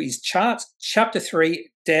 Chapter 2 is charts. Chapter 3,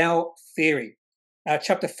 Dow theory.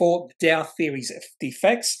 Chapter 4, Dow theory's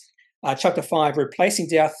defects. Chapter 5, replacing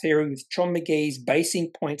Dow theory with John McGee's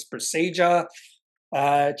basing points procedure.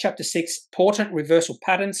 Chapter 6, portent reversal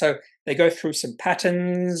pattern. So they go through some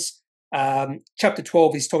patterns. Chapter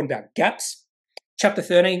 12 is talking about gaps. Chapter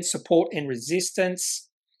 13, support and resistance.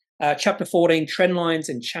 Chapter 14, trend lines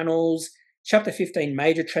and channels. Chapter 15,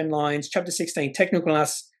 major trend lines. Chapter 16, technical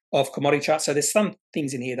analysis of commodity charts. So there's some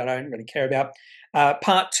things in here that I don't really care about.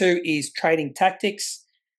 Part 2 is trading tactics,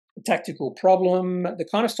 tactical problem, the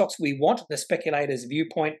kind of stocks we want, the speculator's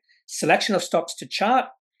viewpoint, selection of stocks to chart.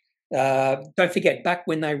 Don't forget, back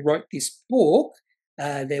when they wrote this book,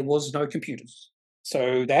 there was no computers.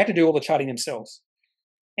 So they had to do all the charting themselves.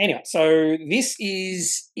 Anyway, so this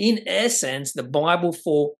is, in essence, the Bible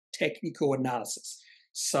for technical analysis.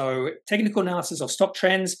 So technical analysis of stock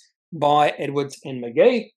trends by Edwards and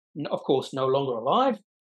McGee, of course, no longer alive.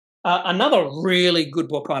 Another really good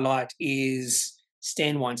book I liked is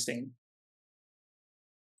Stan Weinstein.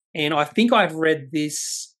 And I think I've read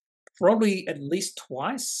this probably at least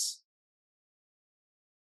twice.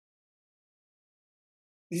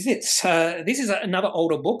 This is it. This is another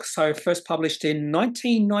older book, so first published in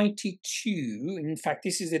 1992. In fact,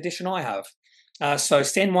 this is the edition I have. So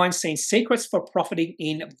Stan Weinstein's Secrets for Profiting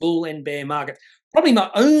in Bull and Bear Market. Probably my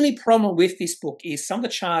only problem with this book is some of the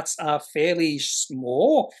charts are fairly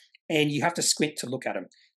small and you have to squint to look at them.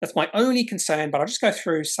 That's my only concern, but I'll just go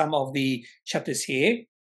through some of the chapters here.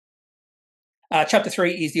 Chapter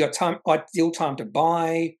 3 is the ideal time to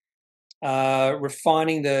buy.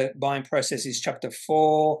 Refining the buying process is chapter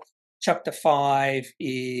 4. Chapter 5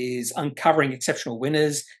 is uncovering exceptional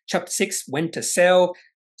winners. Chapter 6, when to sell.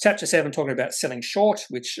 Chapter 7 talking about selling short,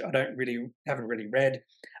 which I haven't really read.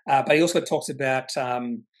 But he also talks about,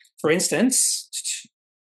 for instance,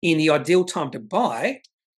 in the ideal time to buy,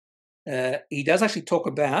 he does actually talk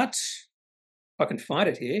about, if I can find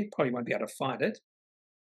it here, probably won't be able to find it.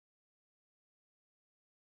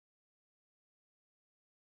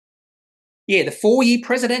 Yeah, the 4-year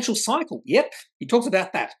presidential cycle. Yep, he talks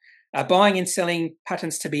about that. Buying and selling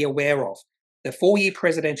patterns to be aware of. The 4-year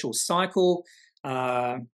presidential cycle,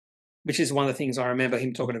 which is one of the things I remember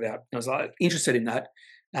him talking about. I was interested in that.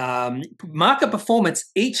 Market performance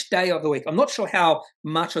each day of the week. I'm not sure how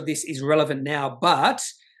much of this is relevant now, but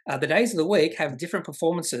the days of the week have different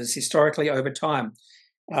performances historically over time.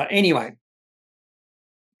 Anyway,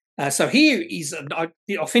 so here is,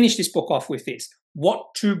 I'll finish this book off with this.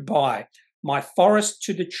 What to buy. My forest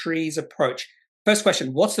to the trees approach. First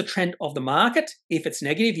question, what's the trend of the market? If it's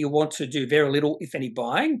negative, you want to do very little, if any,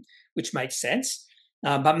 buying, which makes sense.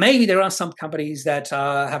 But maybe there are some companies that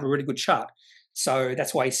have a really good chart. So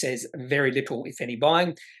that's why he says very little, if any,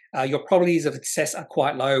 buying. Your probabilities of success are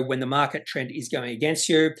quite low when the market trend is going against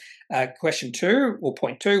you. Question 2, or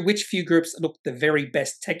point 2, which few groups look the very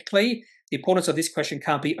best technically? The importance of this question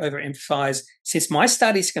can't be overemphasized, since my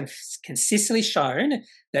studies have consistently shown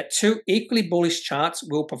that 2 equally bullish charts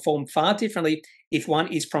will perform far differently if one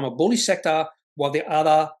is from a bullish sector while the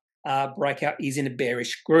other breakout is in a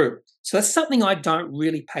bearish group. So that's something I don't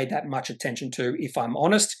really pay that much attention to, if I'm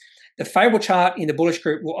honest. The favorable chart in the bullish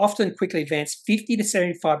group will often quickly advance 50 to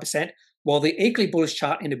 75%, while the equally bullish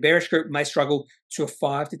chart in the bearish group may struggle to a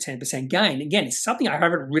 5 to 10% gain. Again, it's something I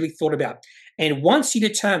haven't really thought about. And once you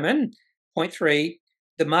determine, point 3,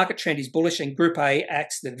 the market trend is bullish and Group A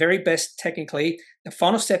acts the very best technically, the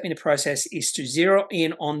final step in the process is to zero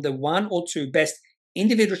in on the 1 or 2 best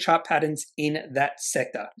individual chart patterns in that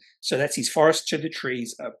sector. So that's his forest to the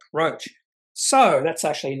trees approach. So that's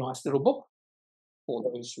actually a nice little book for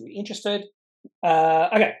those who are interested.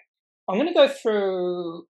 Okay, I'm going to go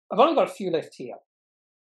through. I've only got a few left here,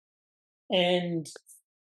 and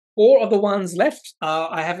 4 of the ones left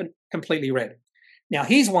I haven't completely read. Now,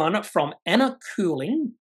 here's one from Anna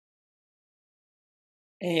Cooling,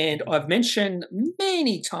 and I've mentioned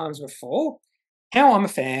many times before how I'm a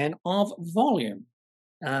fan of volume.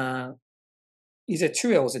 Is there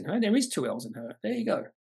 2 L's in her? There is 2 L's in her. There you go.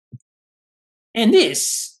 And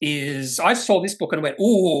this is, I saw this book and went,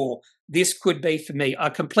 oh, this could be for me. A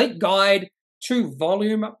complete guide to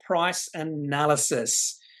volume price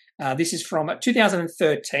analysis. This is from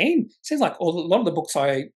 2013. Seems like a lot of the books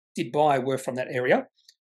I did buy were from that area,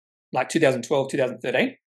 like 2012,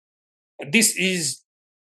 2013. This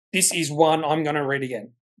is one I'm going to read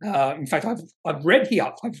again. In fact, I've read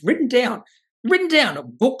here. I've written down a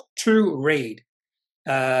book to read.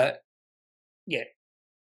 Yeah,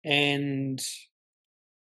 and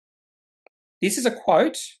this is a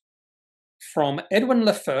quote from Edwin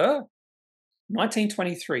Lafleur,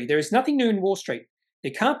 1923. There is nothing new in Wall Street.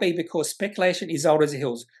 There can't be because speculation is old as the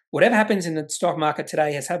hills. Whatever happens in the stock market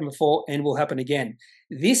today has happened before and will happen again.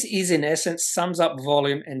 This is, in essence, sums up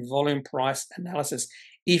volume and volume price analysis.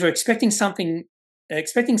 If you're expecting some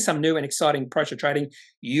new and exciting approach to trading,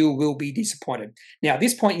 you will be disappointed. Now, at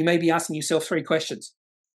this point, you may be asking yourself 3 questions.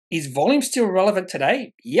 Is volume still relevant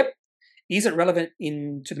today? Yep. Is it relevant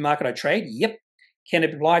to the market I trade? Yep. Can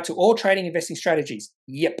it apply to all trading investing strategies?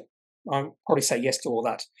 Yep. I'll probably say yes to all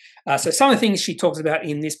that. So some of the things she talks about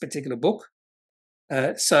in this particular book.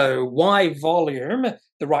 So why volume?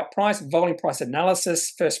 The right price, volume price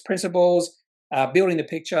analysis, first principles, building the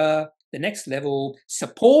picture, the next level,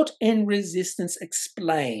 support and resistance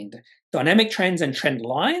explained, dynamic trends and trend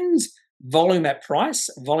lines, volume at price,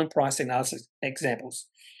 volume price analysis examples.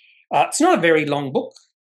 It's not a very long book,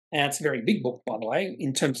 and it's a very big book, by the way,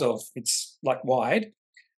 in terms of it's like wide.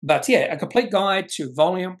 But yeah, a complete guide to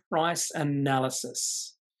volume price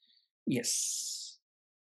analysis. Yes.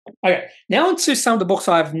 Okay, now on to some of the books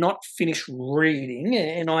I have not finished reading,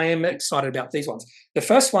 and I am excited about these ones. The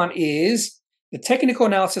first one is The Technical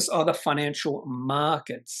Analysis of the Financial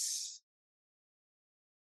Markets.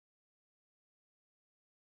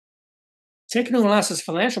 Technical Analysis of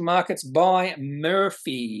Financial Markets by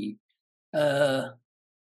Murphy.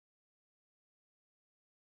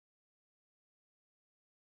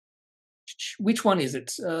 Which one is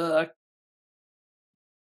it? Here.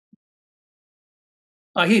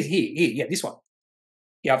 Yeah, this one.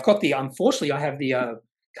 Yeah, I've got unfortunately, I have the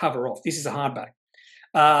cover off. This is a hardback.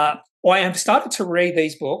 I have started to read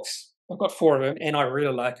these books. I've got 4 of them, and I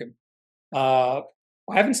really like them. I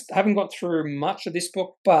haven't got through much of this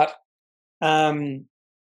book, but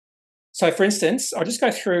so for instance, I'll just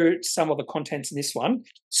go through some of the contents in this one.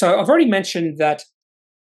 So I've already mentioned that,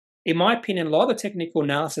 in my opinion, a lot of the technical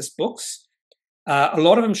analysis books, a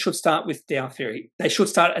lot of them should start with Dow theory. They should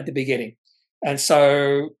start at the beginning. And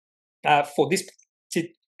so for this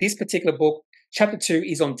particular book, Chapter 2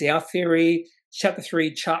 is on Dow theory. Chapter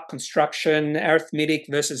 3, chart construction, arithmetic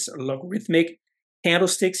versus logarithmic,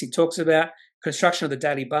 candlesticks. He talks about construction of the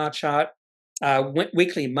daily bar chart,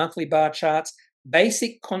 weekly and monthly bar charts,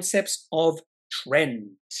 basic concepts of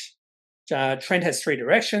trend. Trend has 3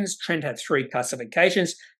 directions. Trend has 3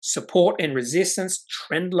 classifications: support and resistance,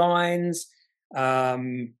 trend lines,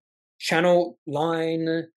 channel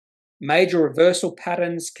line, major reversal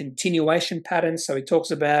patterns, continuation patterns. So he talks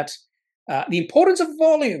about the importance of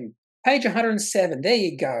volume. Page 107, there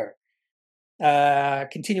you go.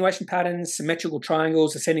 Continuation patterns, symmetrical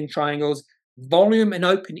triangles, ascending triangles, volume and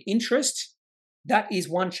open interest. That is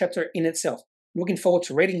one chapter in itself. Looking forward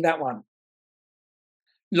to reading that one.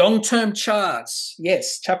 Long-term charts.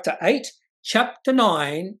 Yes, chapter 8. Chapter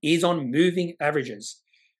 9 is on moving averages.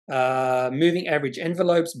 Moving average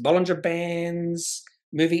envelopes, Bollinger Bands,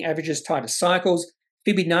 moving averages tied to cycles,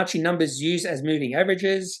 Fibonacci numbers used as moving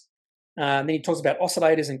averages. Then he talks about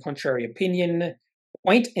oscillators and contrary opinion,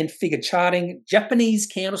 point and figure charting, Japanese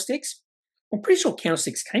candlesticks. I'm pretty sure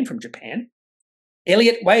candlesticks came from Japan.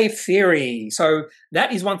 Elliott wave theory. So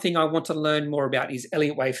that is one thing I want to learn more about, is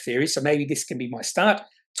Elliott wave theory. So maybe this can be my start.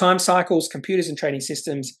 Time cycles, computers and trading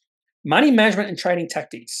systems, money management and trading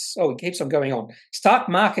tactics. Oh, it keeps on going on. Stock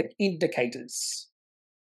market indicators.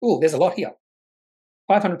 Oh, there's a lot here.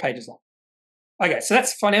 500 pages long. Okay, so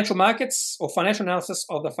that's financial markets, or financial analysis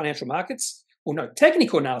of the financial markets, or no,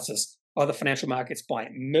 technical analysis of the financial markets by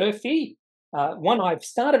Murphy. One I've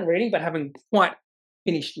started reading but haven't quite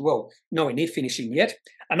finished, well, nowhere near finishing yet.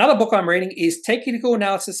 Another book I'm reading is Technical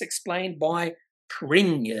Analysis Explained by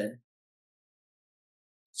Pring.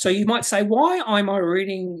 So you might say, why am I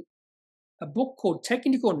reading a book called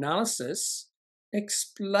Technical Analysis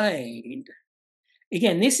Explained.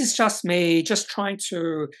 Again, this is just me just trying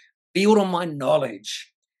to build on my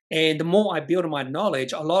knowledge. And the more I build on my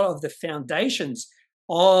knowledge, a lot of the foundations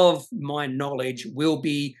of my knowledge will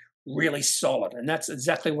be really solid. And that's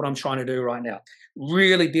exactly what I'm trying to do right now.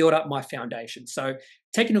 Really build up my foundation. So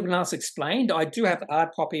Technical Analysis Explained, I do have the hard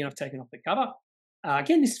copy and I've taken off the cover.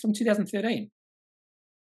 Again, this is from 2013.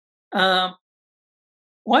 I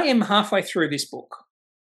am halfway through this book.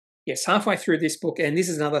 Yes, halfway through this book. And this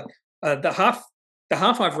is another, the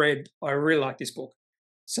half I've read, I really like this book.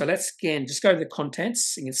 So let's, again, just go to the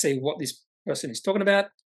contents. You can see what this person is talking about.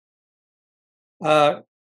 There's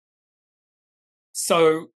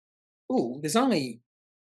only,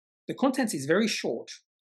 the contents is very short.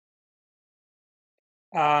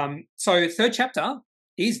 So third chapter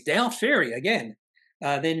is Dow Theory again.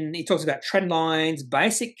 Then he talks about trend lines,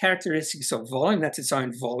 basic characteristics of volume. That's its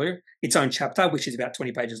own volume, its own chapter, which is about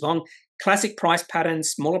 20 pages long. Classic price patterns,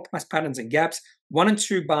 smaller price patterns and gaps, 1 and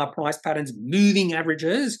 2 bar price patterns, moving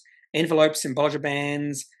averages, envelopes and Bollinger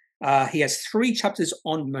Bands. He has 3 chapters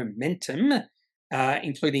on momentum,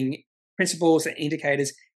 including principles and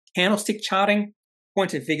indicators, candlestick charting,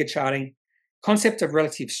 point and figure charting, concept of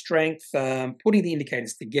relative strength, putting the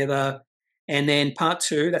indicators together. And then part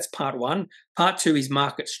 2, that's part 1. Part 2 is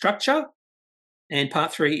market structure. And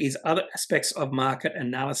part 3 is other aspects of market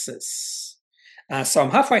analysis. So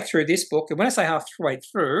I'm halfway through this book. And when I say halfway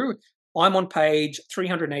through, I'm on page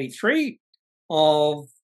 383 of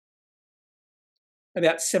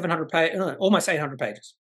about 700 pages, almost 800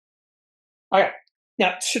 pages. Okay.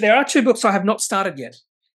 Now, there are 2 books I have not started yet.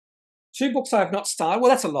 2 books I have not started. Well,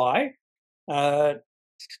 that's a lie.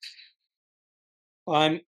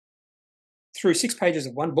 I'm through 6 pages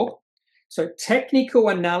of one book. So Technical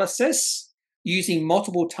Analysis Using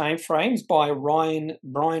Multiple Time Frames by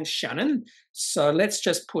Brian Shannon. So let's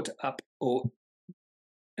just put up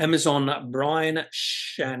Amazon Brian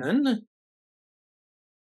Shannon.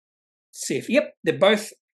 See if, yep, they're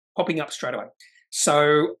both popping up straight away.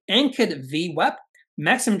 So Anchored VWAP,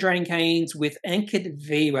 maximum trading gains with Anchored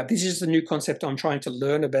VWAP. This is the new concept I'm trying to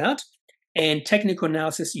learn about. And Technical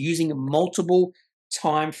Analysis Using Multiple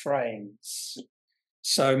Time Frames.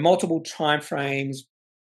 So multiple time frames,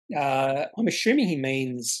 I'm assuming he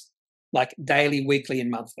means like daily, weekly, and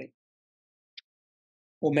monthly.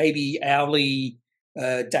 Or maybe hourly,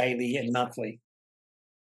 daily, and monthly.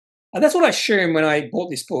 And that's what I assumed when I bought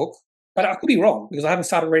this book, but I could be wrong because I haven't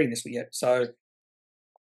started reading this one yet. So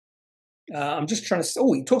I'm just trying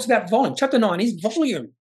to, he talks about volume. Chapter 9 is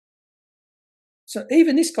volume. So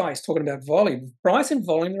even this guy is talking about volume, price and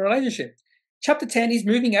volume, the relationship. Chapter 10 is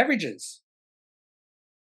moving averages.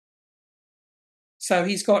 So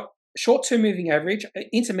he's got short-term moving average,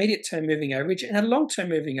 intermediate-term moving average, and a long-term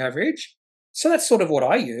moving average. So that's sort of what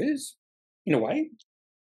I use, in a way.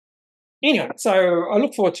 Anyway, so I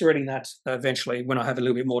look forward to reading that eventually when I have a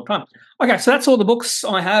little bit more time. Okay, so that's all the books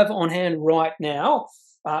I have on hand right now.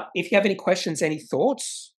 If you have any questions, any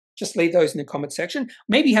thoughts, just leave those in the comment section.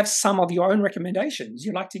 Maybe you have some of your own recommendations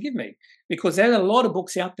you'd like to give me, because there are a lot of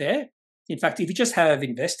books out there. In fact, if you just have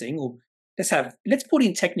investing, or let's put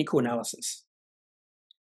in technical analysis.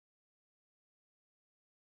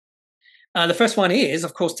 The first one is,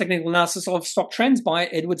 of course, Technical Analysis of Stock Trends by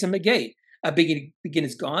Edwards and McGee, a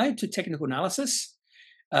beginner's guide to technical analysis.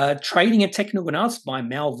 Trading and Technical Analysis by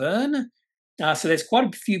Mal Verne. So there's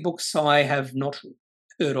quite a few books I have not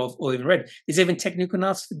heard of or even read. There's even Technical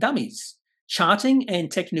Analysis for Dummies. Charting and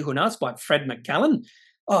Technical Analysis by Fred McCallan.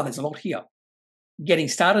 Oh, there's a lot here. Getting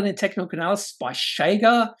Started in Technical Analysis by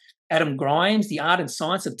Shager. Adam Grimes, The Art and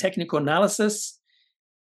Science of Technical Analysis.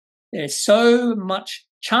 There's so much.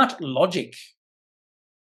 Chart Logic.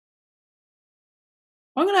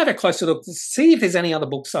 I'm going to have a closer look to see if there's any other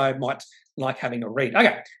books I might like having a read.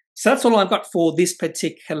 Okay, so that's all I've got for this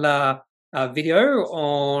particular video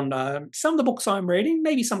on some of the books I'm reading,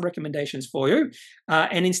 maybe some recommendations for you.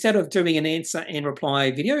 And instead of doing an answer and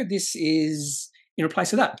reply video, this is in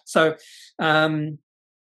replace of that. So have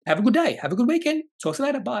a good day. Have a good weekend. Talk to you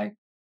later. Bye.